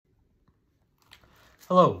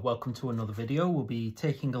Hello, welcome to another video. We'll be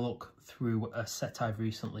taking a look through a set I've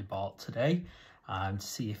recently bought today and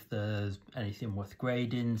see if there's anything worth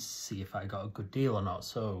grading, see if I got a good deal or not.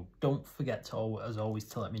 So don't forget to, as always,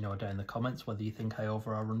 to let me know down in the comments whether you think I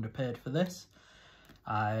over or underpaid for this.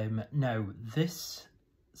 Now, this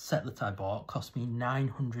set that I bought cost me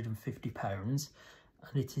 £950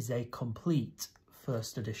 and it is a complete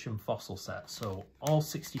first edition fossil set. So all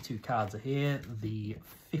 62 cards are here, the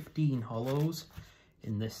 15 holos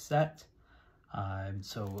in this set.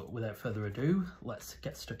 So without further ado, let's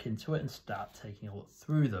get stuck into it and start taking a look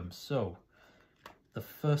through them. So the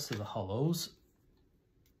first of the holos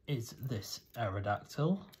is this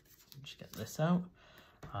Aerodactyl. Just get this out.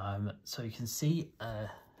 So you can see a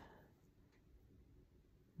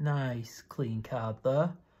nice clean card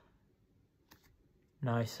there.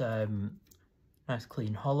 Nice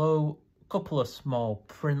clean holo. Couple of small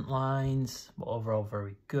print lines, but overall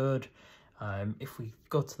very good. If we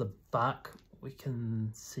go to the back, we can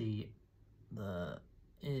see there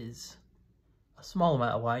is a small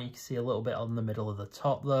amount of white. You can see a little bit on the middle of the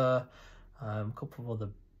top there. A couple of other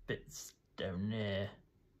bits down near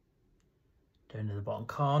the bottom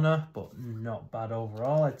corner, but not bad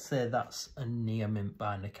overall. I'd say that's a near mint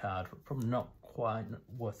binder card, but probably not quite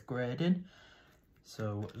worth grading.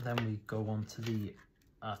 So then we go on to the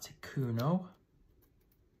Articuno.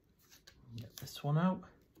 Get this one out.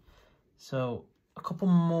 So a couple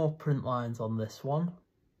more print lines on this one.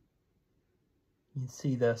 You can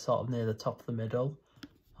see they're sort of near the top of the middle,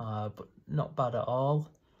 but not bad at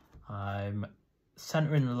all.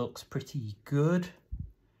 Centering looks pretty good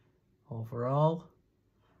overall.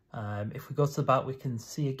 If we go to the back, we can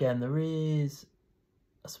see again there is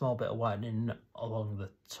a small bit of whitening along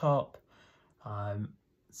the top.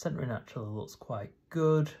 Centering actually looks quite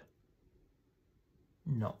good.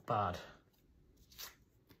 Not bad.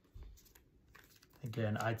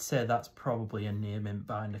 Again, I'd say that's probably a near mint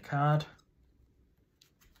binder card.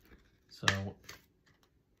 So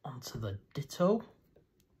onto the Ditto.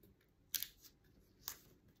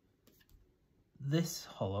 This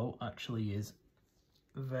holo actually is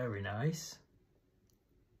very nice.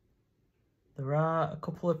 There are a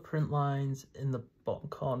couple of print lines in the bottom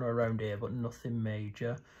corner around here, but nothing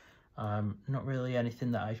major. Not really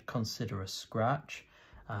anything that I'd consider a scratch.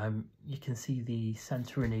 You can see the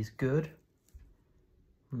centering is good.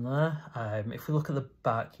 There. If we look at the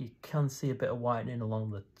back, you can see a bit of whitening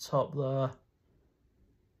along the top there.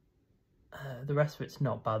 The rest of it's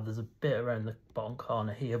not bad. There's a bit around the bottom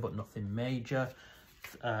corner here, but nothing major.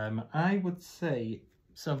 I would say,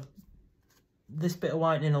 so this bit of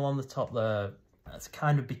whitening along the top there, that's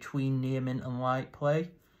kind of between near mint and light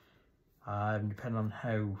play, depending on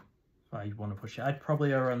how far you want to push it. I'd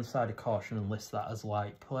probably err on the side of caution and list that as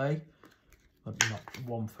light play, but not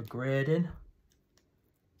one for grading.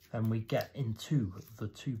 And we get into the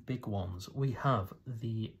two big ones. We have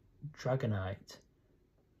the Dragonite.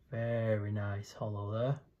 Very nice holo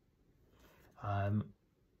there. I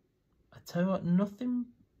tell you what, nothing,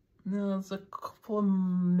 no, there's a couple of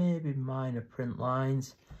maybe minor print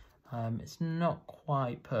lines. It's not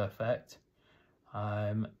quite perfect.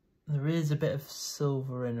 There is a bit of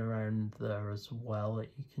silver in around there as well that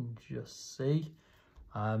you can just see.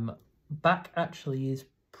 Back actually is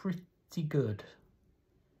pretty good.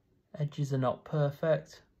 Edges are not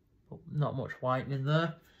perfect, but not much whitening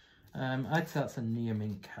there. I'd say that's a near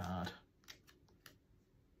mint card.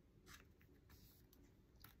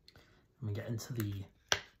 And we get into the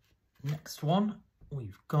next one.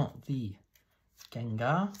 We've got the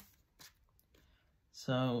Gengar.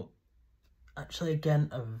 So actually again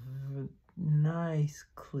a nice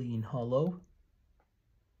clean holo.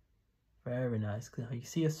 Very nice. You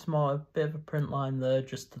see a bit of a print line there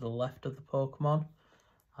just to the left of the Pokemon.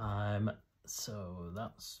 So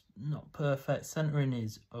that's not perfect. Centering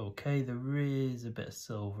is okay. There is a bit of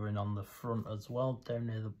silvering on the front as well, down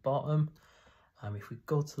near the bottom. If we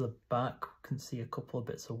go to the back, we can see a couple of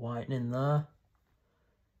bits of whitening there.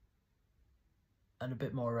 And a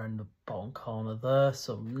bit more around the bottom corner there,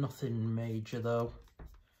 so nothing major though.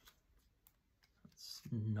 It's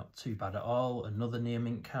not too bad at all. Another near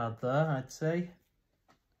mint card there, I'd say.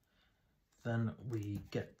 Then we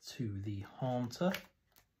get to the Haunter.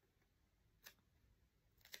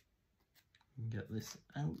 Get this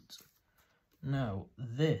out. Now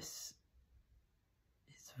this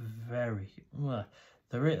is very well.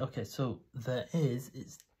 Okay, so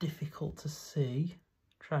it's difficult to see.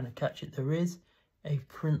 Trying to catch it. There is a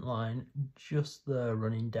print line just there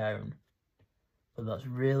running down, but that's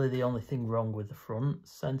really the only thing wrong with the front.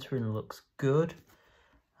 Centering looks good.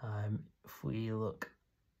 If we look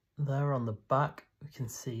there on the back, we can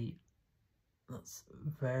see That's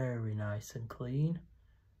very nice and clean.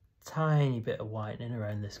 Tiny bit of whitening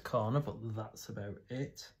around this corner, but that's about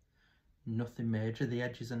it. Nothing major. The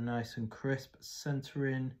edges are nice and crisp.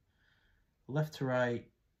 Centering left to right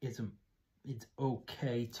it's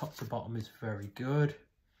okay. Top to bottom is very good.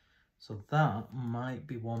 So that might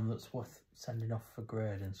be one that's worth sending off for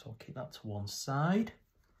grading. So I'll keep that to one side.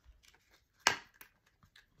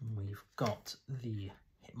 We've got the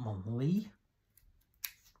Hitmonlee.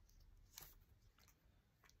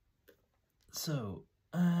 So,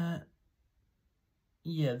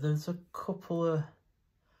 yeah, there's a couple of,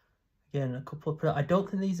 I don't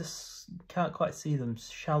think these are, can't quite see them,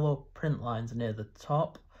 shallow print lines near the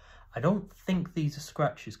top. I don't think these are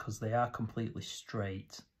scratches because they are completely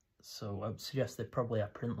straight. So I would suggest they probably are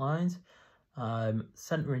print lines.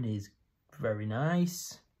 Centering is very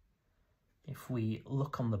nice. If we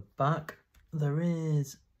look on the back, there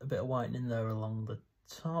is a bit of whitening there along the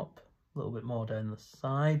top. A little bit more down the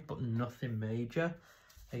side, but nothing major.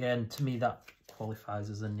 Again, to me, that qualifies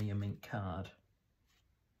as a near mint card.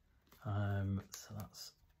 So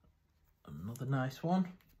that's another nice one.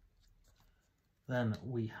 Then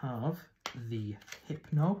we have the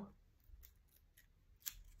Hypno.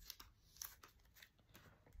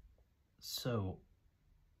 So,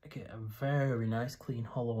 okay, a very nice clean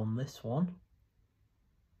hollow on this one.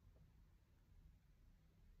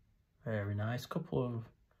 Very nice. Couple of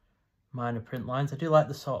minor print lines. I do like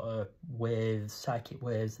the sort of waves, psychic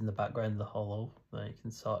waves in the background of the hollow, that you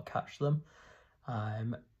can sort of catch them.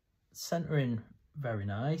 Centering, very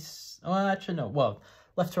nice. Oh, actually no, well,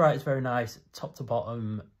 left to right is very nice. Top to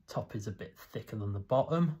bottom, top is a bit thicker than the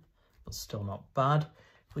bottom, but still not bad.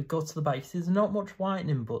 If we go to the back, you see there's not much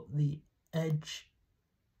whitening, but the edge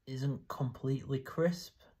isn't completely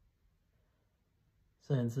crisp.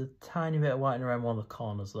 So there's a tiny bit of whitening around one of the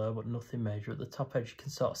corners there, but nothing major. At the top edge, you can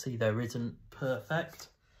sort of see there isn't perfect.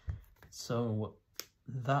 So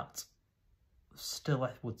that still,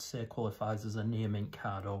 I would say, qualifies as a near mint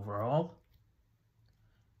card overall.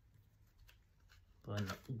 Then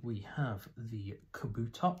we have the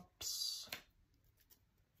Kabutops.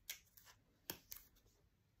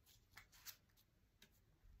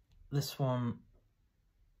 This one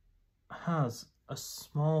has a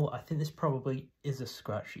small, I think this probably is a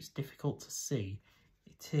scratch. It's difficult to see.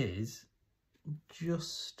 It is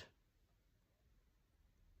just,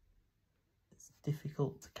 it's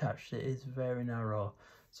difficult to catch. It is very narrow.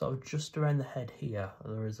 Sort of just around the head here,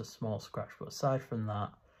 there is a small scratch. But aside from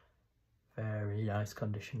that, very nice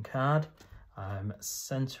condition card.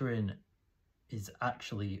 Centering is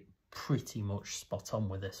actually pretty much spot on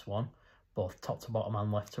with this one, both top to bottom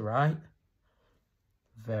and left to right.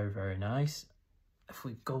 Very, very nice. If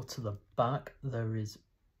we go to the back, there is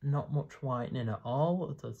not much whitening at all.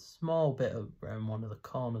 There's a small bit around one of the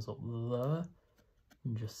corners up there. You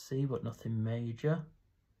can just see, but nothing major.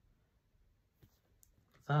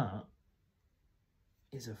 That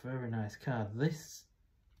is a very nice card. This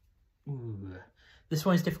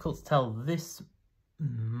one is difficult to tell. This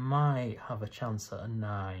might have a chance at a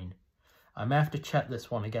 9. I may have to check this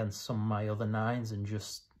one against some of my other 9s and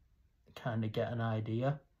just kind of get an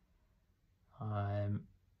idea.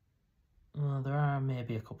 Well, there are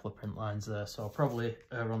maybe a couple of print lines there, so I'll probably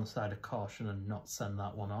err on the side of caution and not send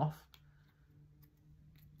that one off.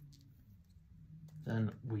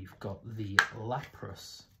 Then we've got the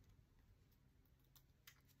Lapras,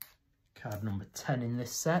 card number 10 in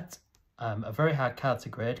this set. A very hard card to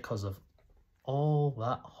grade because of all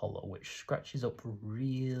that hollow, which scratches up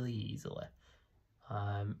really easily.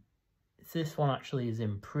 This one actually is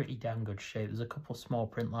in pretty damn good shape. There's a couple small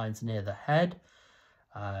print lines near the head.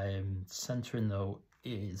 Centering though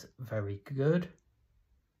is very good.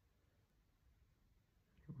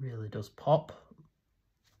 It really does pop.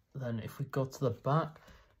 Then if we go to the back,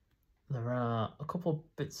 there are a couple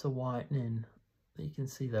of bits of whitening that you can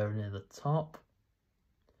see there near the top.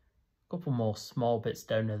 A couple more small bits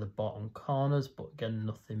down near the bottom corners, but again,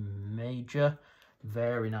 nothing major.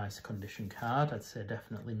 Very nice condition card. I'd say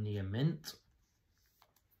definitely near mint.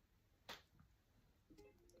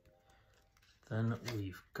 Then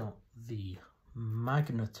we've got the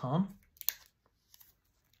Magneton.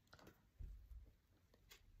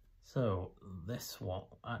 So this one,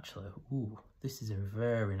 actually, this is in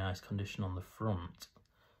very nice condition on the front.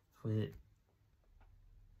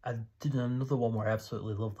 I did another one where I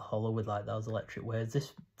absolutely love the hollow with like those electric waves.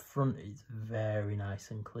 This front is very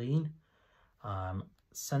nice and clean.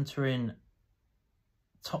 Centering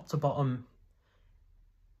top to bottom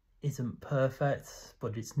isn't perfect,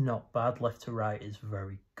 but it's not bad. Left to right is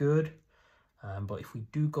very good. But if we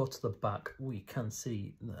do go to the back, we can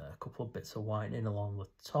see a couple of bits of whitening along the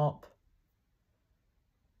top.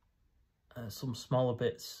 some smaller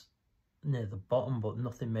bits near the bottom, but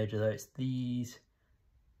nothing major there. It's these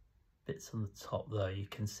bits on the top there. You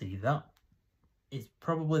can see that is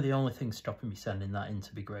probably the only thing stopping me sending that in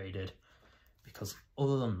to be graded, because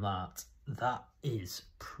other than that, that is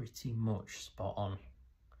pretty much spot on.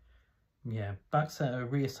 Yeah, back center,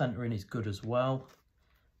 rear centering is good as well.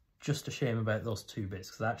 Just a shame about those two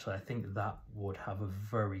bits, because actually I think that would have a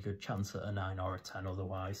very good chance at a 9 or a 10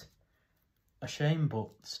 otherwise. A shame, but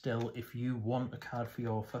still, if you want a card for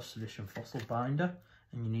your first edition Fossil binder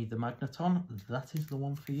and you need the Magneton, that is the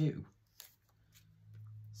one for you.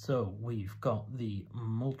 So we've got the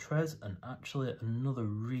Moltres, and actually another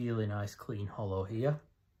really nice clean holo here.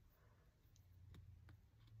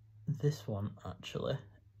 This one actually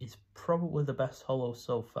is probably the best holo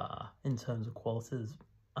so far in terms of quality. There's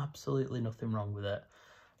absolutely nothing wrong with it.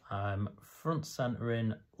 Front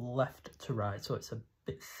centering left to right, so it's a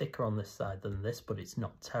bit thicker on this side than this, but it's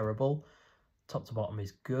not terrible. Top to bottom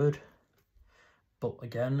is good, but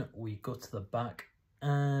again we go to the back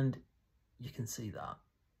and you can see that,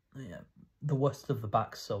 yeah, the worst of the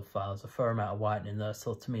back so far. There's a fair amount of whitening there,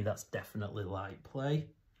 so to me that's definitely light play.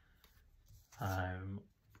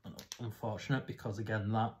 Unfortunate, because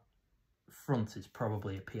again that front is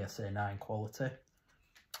probably a PSA 9 quality.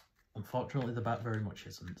 Unfortunately the back very much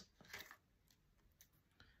isn't.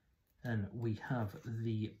 And we have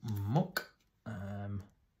the Muck.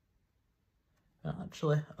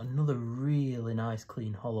 Actually another really nice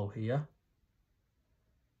clean holo here.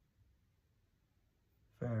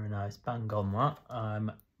 Very nice, bang on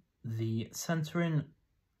that. The centering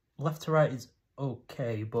left to right is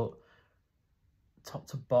okay, but top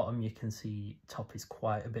to bottom you can see top is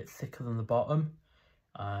quite a bit thicker than the bottom.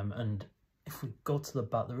 And if we go to the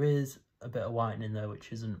back, there is a bit of whitening there,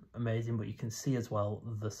 which isn't amazing, but you can see as well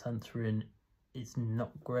the centering is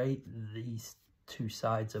not great. These two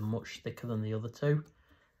sides are much thicker than the other two,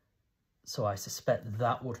 so I suspect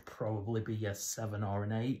that would probably be a 7 or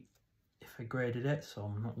an 8 if I graded it, so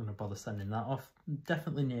I'm not going to bother sending that off.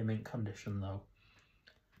 Definitely near mint condition though.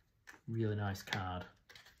 Really nice card.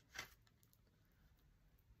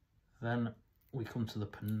 Then we come to the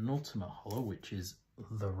penultimate holo, which is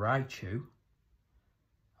the Raichu.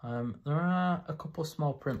 There are a couple of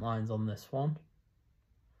small print lines on this one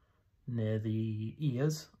near the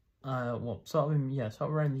ears. Well, sort of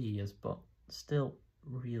around the ears, but still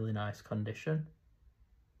really nice condition.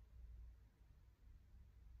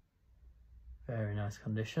 Very nice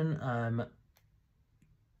condition.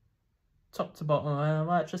 Top to bottom,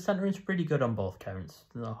 actually centering is pretty good on both counts.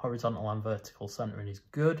 The horizontal and vertical centering is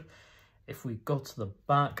good. If we go to the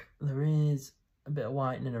back, there is a bit of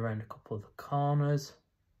whitening around a couple of the corners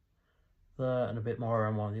there, and a bit more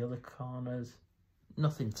around one of the other corners.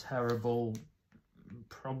 Nothing terrible.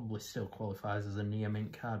 Probably still qualifies as a near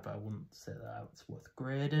mint card, but I wouldn't say that it's worth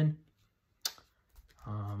grading.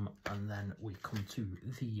 And then we come to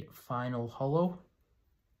the final holo,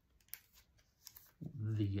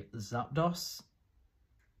 the Zapdos.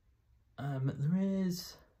 There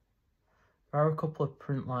are a couple of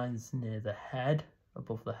print lines near the head,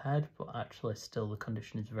 above the head, but actually still the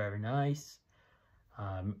condition is very nice.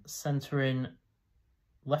 Centering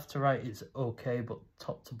left to right is okay, but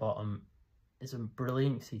top to bottom isn't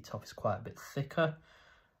brilliant. You see top is quite a bit thicker.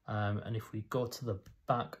 And if we go to the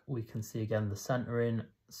back, we can see again the centering,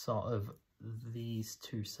 sort of these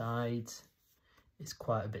two sides is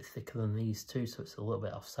quite a bit thicker than these two, so it's a little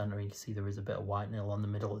bit off center. You can see there is a bit of whitening along the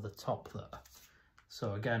middle of the top there.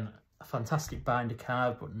 So again, a fantastic binder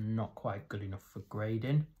card, but not quite good enough for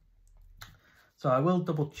grading. So I will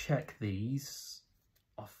double check these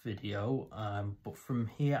off video, but from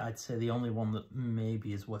here I'd say the only one that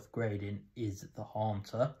maybe is worth grading is the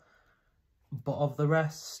Haunter. But of the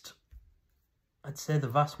rest, I'd say the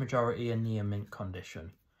vast majority are near mint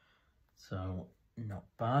condition. So not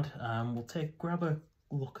bad. We'll grab a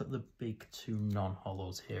look at the big two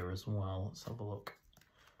non-holos here as well. Let's have a look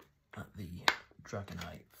at the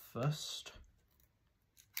Dragonite first.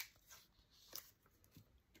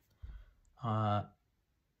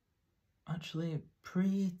 Actually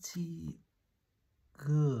pretty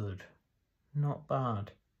good, not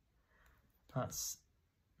bad. That's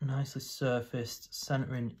nicely surfaced.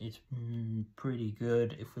 Centering is pretty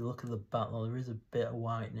good. If we look at the back, though, there is a bit of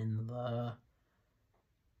whitening there.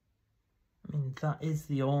 I mean, that is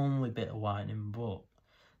the only bit of whitening, but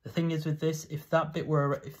the thing is with this, if that bit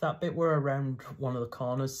were around one of the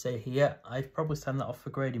corners, say here, I'd probably send that off for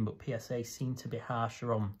grading, but PSA seem to be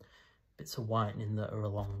harsher on bits of whitening that are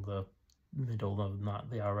along the middle of that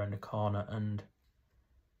they are around the corner, and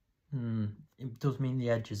it does mean the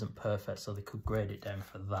edge isn't perfect, so they could grade it down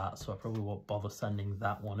for that, so I probably won't bother sending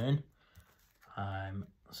that one in.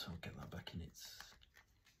 So get that back in its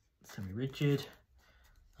semi-rigid,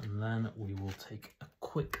 and then we will take a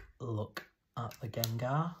quick look at the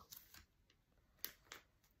Gengar.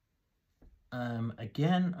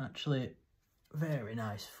 Again, actually very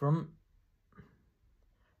nice front.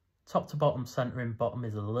 Top to bottom, centering bottom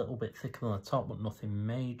is a little bit thicker than the top, but nothing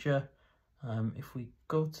major. If we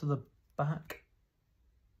go to the back,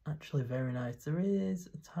 actually very nice. There is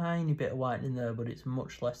a tiny bit of whitening there, but it's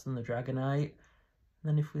much less than the Dragonite. And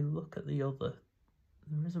then if we look at the other,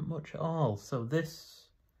 there isn't much at all. So this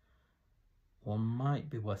one might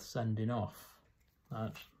be worth sending off.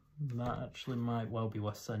 That actually might well be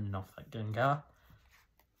worth sending off, that Gengar.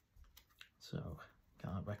 So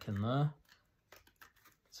get that back in there.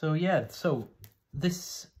 So yeah, so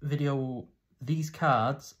this video, these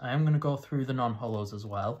cards, I am going to go through the non-holos as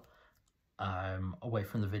well, away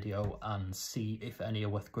from the video, and see if any are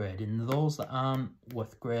worth grading. Those that aren't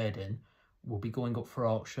worth grading will be going up for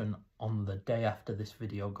auction on the day after this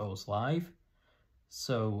video goes live.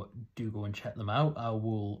 So do go and check them out. I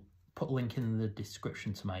will put a link in the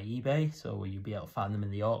description to my eBay, so you'll be able to find them in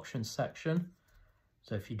the auction section.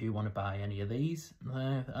 So if you do want to buy any of these,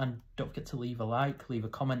 and don't forget to leave a like, leave a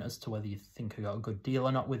comment as to whether you think I got a good deal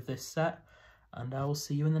or not with this set, and I will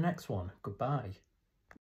see you in the next one. Goodbye.